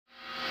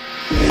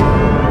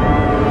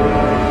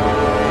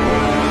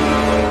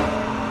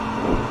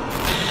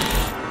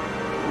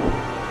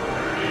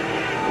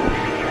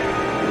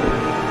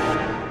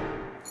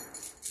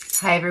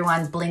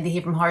everyone, Belinda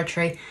here from Horror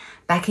Tree,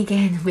 back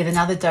again with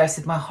another dose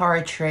of my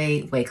Horror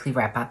Tree weekly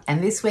wrap up.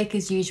 And this week,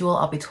 as usual,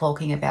 I'll be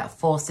talking about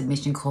 4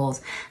 submission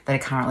calls that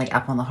are currently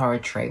up on the Horror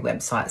Tree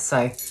website.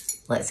 So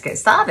let's get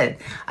started.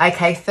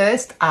 Okay,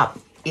 first up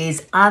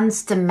is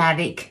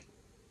unstematic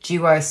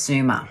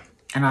duosuma,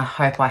 and I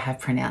hope I have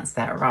pronounced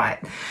that right.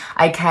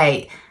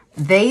 Okay,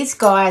 these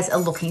guys are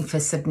looking for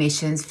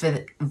submissions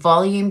for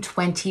volume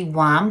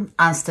 21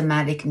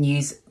 unstematic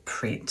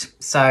newsprint.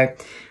 So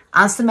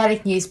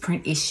unstematic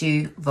newsprint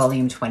issue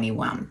volume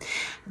 21.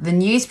 The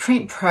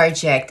newsprint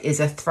project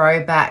is a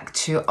throwback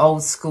to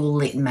old school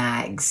lit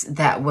mags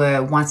that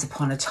were once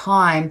upon a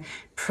time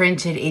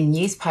printed in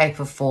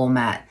newspaper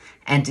format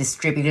and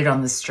distributed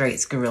on the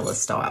streets guerrilla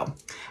style.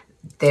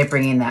 They're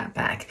bringing that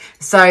back.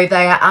 So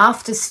they are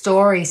after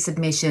story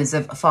submissions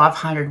of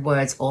 500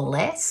 words or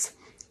less,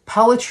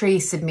 poetry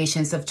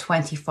submissions of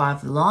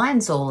 25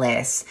 lines or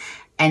less,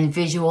 and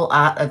visual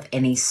art of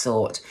any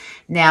sort.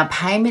 Now,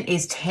 payment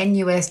is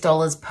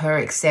 $10 per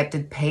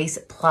accepted piece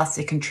plus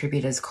a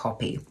contributor's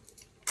copy.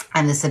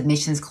 And the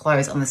submissions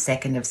close on the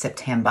 2nd of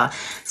September.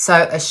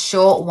 So a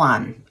short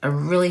one, a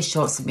really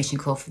short submission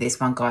call for this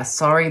one, guys.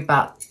 Sorry,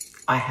 but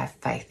I have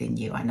faith in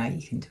you. I know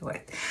you can do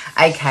it.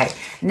 Okay,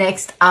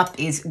 next up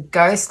is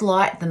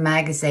Ghostlight, the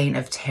Magazine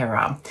of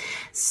Terror.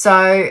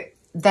 So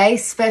they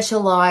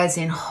specialize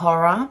in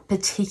horror,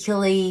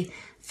 particularly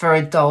for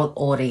adult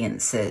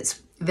audiences.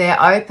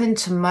 They're open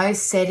to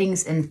most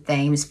settings and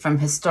themes from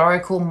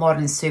historical,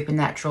 modern,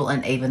 supernatural,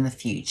 and even the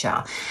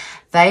future.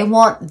 They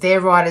want their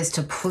writers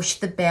to push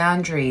the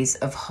boundaries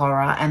of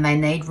horror, and they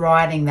need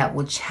writing that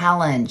will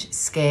challenge,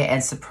 scare,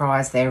 and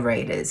surprise their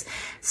readers.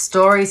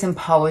 Stories and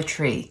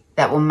poetry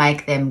that will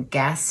make them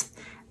gasp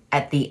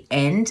at the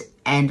end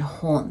and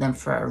haunt them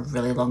for a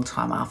really long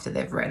time after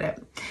they've read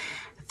it.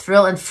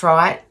 Thrill and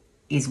fright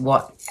is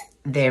what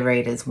their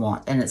readers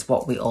want, and it's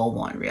what we all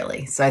want,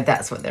 really. So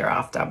that's what they're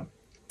after.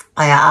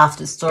 They are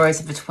after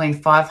stories of between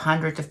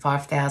 500 to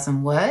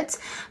 5,000 words,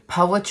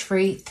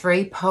 poetry,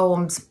 3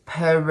 poems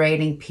per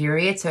reading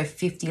period, so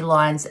 50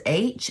 lines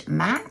each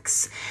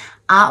max,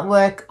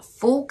 artwork,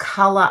 full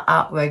color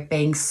artwork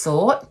being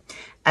sought,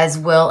 as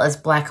well as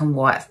black and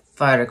white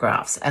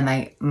photographs, and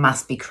they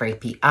must be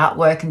creepy.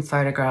 Artwork and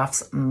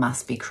photographs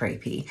must be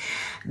creepy.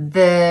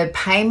 The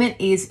payment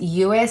is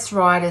US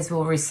writers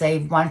will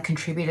receive 1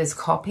 contributor's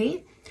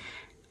copy.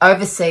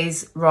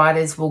 Overseas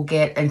writers will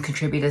get, and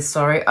contributors,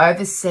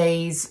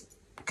 overseas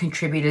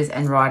contributors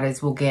and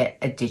writers will get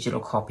a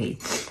digital copy.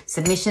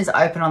 Submissions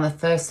open on the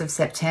 1st of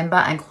September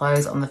and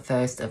close on the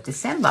 1st of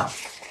December.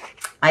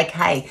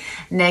 Okay,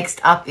 next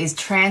up is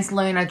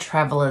Translunar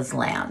Traveler's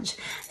Lounge.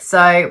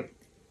 So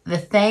the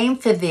theme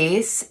for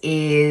this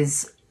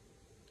is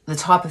the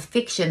type of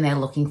fiction they're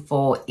looking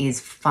for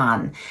is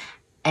fun.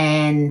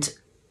 And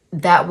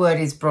that word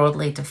is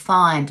broadly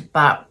defined,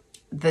 but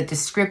the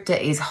descriptor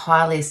is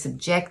highly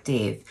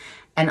subjective,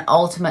 and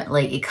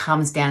ultimately it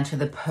comes down to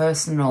the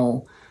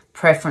personal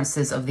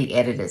preferences of the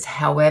editors.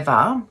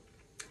 However,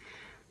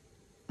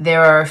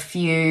 there are a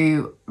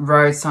few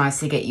road signs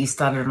to get you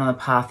started on the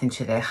path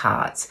into their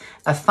hearts.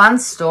 A fun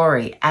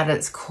story at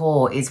its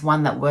core is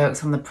one that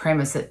works on the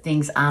premise that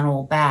things aren't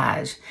all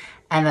bad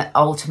and that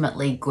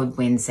ultimately good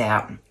wins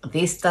out.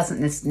 This doesn't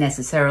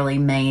necessarily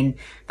mean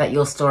that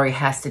your story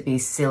has to be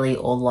silly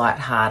or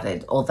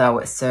lighthearted, although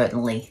it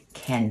certainly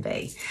can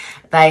be.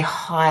 They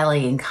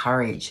highly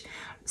encourage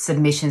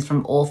submissions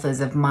from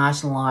authors of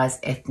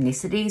marginalized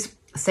ethnicities,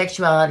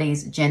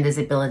 sexualities, genders,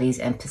 abilities,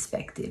 and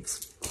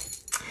perspectives.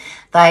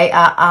 They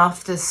are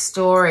after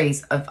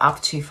stories of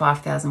up to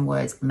 5,000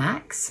 words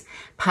max.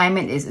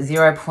 Payment is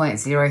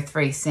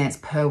 0.03 cents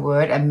per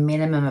word, a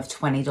minimum of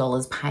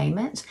 $20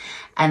 payment.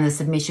 And the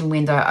submission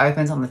window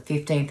opens on the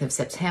 15th of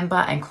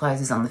September and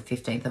closes on the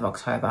 15th of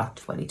October,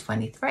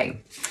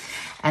 2023.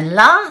 And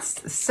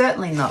last,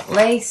 certainly not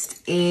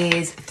least,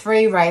 is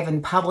 3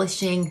 Raven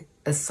Publishing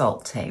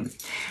Assault Team.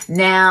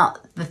 Now,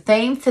 the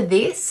theme for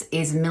this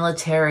is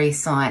military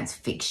science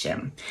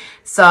fiction.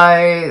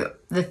 So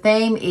the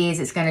theme is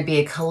it's going to be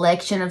a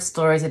collection of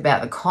stories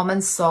about the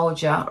common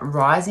soldier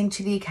rising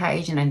to the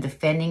occasion and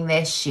defending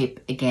their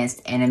ship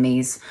against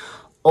enemies,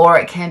 or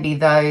it can be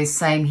those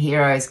same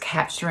heroes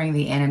capturing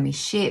the enemy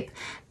ship,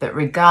 but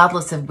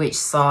regardless of which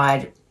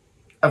side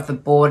of the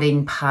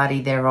boarding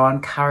party they're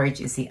on, courage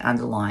is the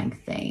underlying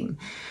theme.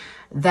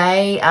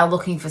 They are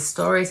looking for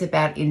stories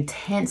about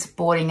intense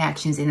boarding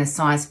actions in a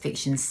science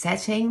fiction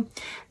setting.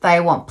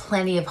 They want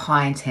plenty of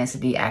high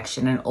intensity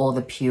action and all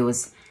the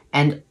pews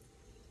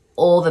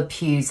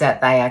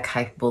that they are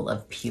capable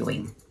of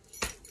pewing.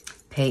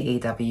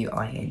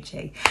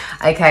 P-E-W-I-N-G.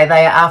 Okay,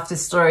 they are after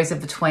stories of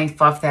between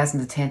 5,000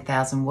 to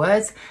 10,000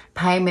 words.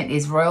 Payment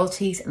is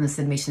royalties, and the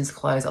submissions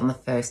close on the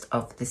 1st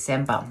of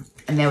December.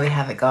 And there we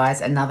have it, guys.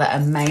 Another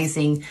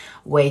amazing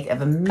week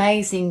of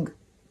amazing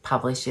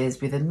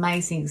publishers with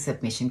amazing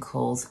submission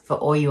calls for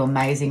all you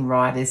amazing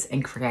writers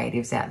and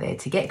creatives out there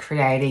to get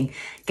creating,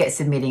 get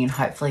submitting, and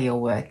hopefully your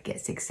work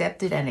gets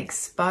accepted and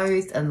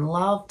exposed and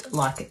loved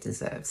like it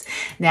deserves.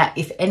 Now,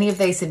 if any of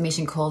these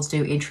submission calls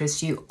do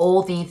interest you,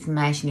 all the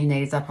information you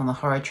need is up on the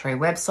Horror Tree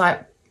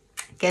website.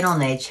 Get on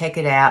there, check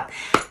it out.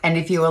 And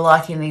if you are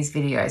liking these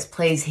videos,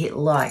 please hit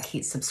like,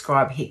 hit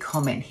subscribe, hit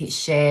comment, hit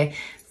share.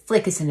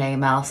 Flick us an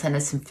email, send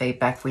us some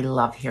feedback. We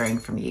love hearing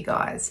from you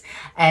guys.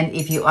 And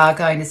if you are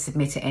going to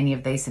submit to any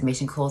of these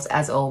submission calls,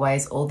 as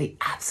always, all the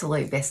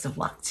absolute best of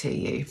luck to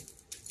you.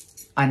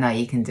 I know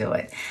you can do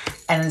it.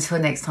 And until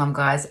next time,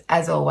 guys,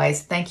 as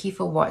always, thank you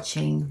for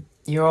watching.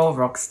 You're all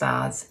rock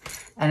stars.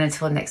 And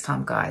until next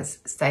time, guys,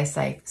 stay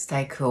safe,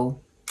 stay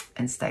cool,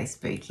 and stay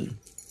spooky.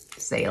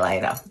 See you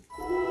later.